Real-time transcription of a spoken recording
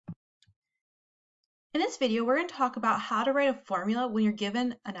In this video, we're going to talk about how to write a formula when you're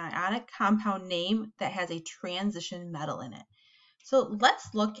given an ionic compound name that has a transition metal in it. So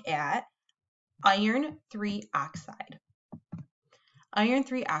let's look at iron 3 oxide. Iron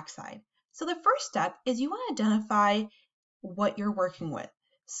 3 oxide. So the first step is you want to identify what you're working with.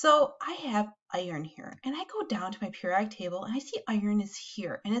 So I have iron here, and I go down to my periodic table and I see iron is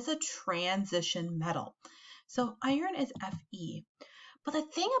here, and it's a transition metal. So iron is Fe. But the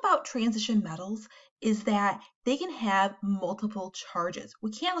thing about transition metals is that they can have multiple charges. We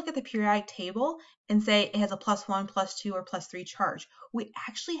can't look at the periodic table and say it has a +1, +2, or +3 charge. We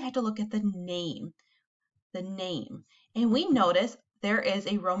actually have to look at the name. And we notice there is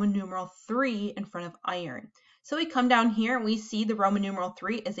a Roman numeral 3 in front of iron. So we come down here and we see the Roman numeral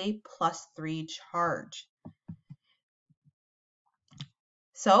 3 is a +3 charge.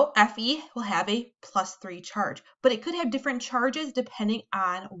 So Fe will have a +3 charge, but it could have different charges depending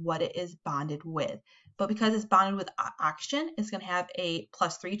on what it is bonded with. But because it's bonded with oxygen, it's going to have a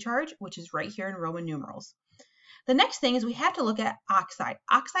 +3 charge, which is right here in Roman numerals. The next thing is we have to look at oxide.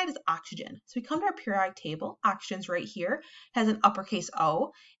 Oxide is oxygen. So we come to our periodic table. Oxygen's right here, has an uppercase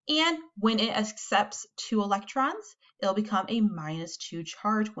O, and when it accepts 2 electrons, it'll become a -2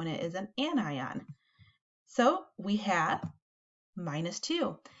 charge when it is an anion. So we have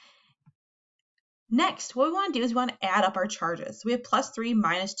 -2. Next, what we want to do is we want to add up our charges. So we have +3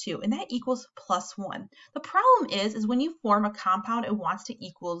 -2, and that equals +1. The problem is when you form a compound, it wants to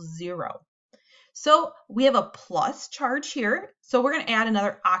equal 0. So we have a plus charge here. So we're going to add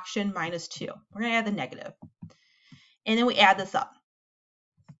another oxygen -2. We're going to add the negative. And then we add this up.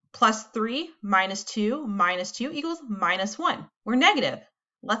 +3 -2 equals -1. We're negative.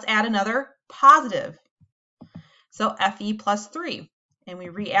 Let's add another positive. So Fe +3. And we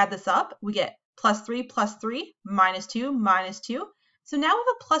re-add this up. We get +3 +3, -2 -2. So now we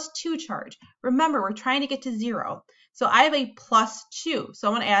have a +2 charge. Remember, we're trying to get to 0. So I have a +2. So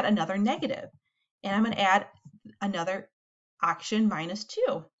I'm going to add another negative. And I'm going to add another oxygen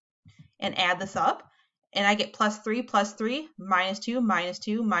 -2. And add this up. And I get +3 +3, -2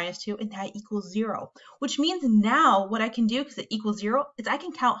 -2 -2, and that equals 0. Which means now what I can do, because it equals 0, is I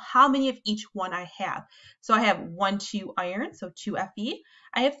can count how many of each one I have. So I have 1, 2 iron, so 2 Fe.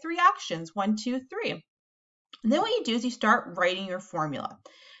 I have 3 oxygens, 1, 2, 3. And then what you do is you start writing your formula.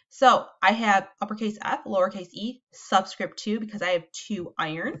 So I have uppercase F, lowercase e, subscript 2, because I have 2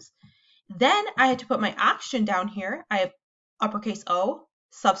 irons. Then I had to put my oxygen down here. I have uppercase O,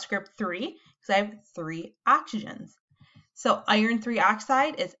 subscript 3, because I have 3 oxygens. So iron 3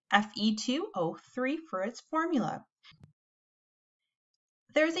 oxide is Fe2O3 for its formula.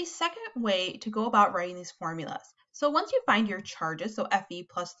 There's a second way to go about writing these formulas. So once you find your charges, so Fe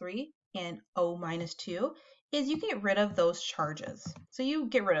 +3 and O -2, is you get rid of those charges. So you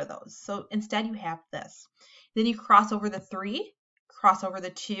get rid of those. So instead you have this. Then you cross over the 3, cross over the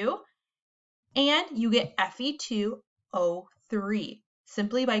 2, and you get Fe2O3.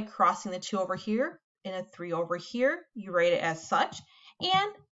 Simply by crossing the 2 over here and a 3 over here, you write it as such,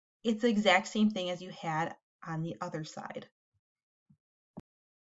 and it's the exact same thing as you had on the other side.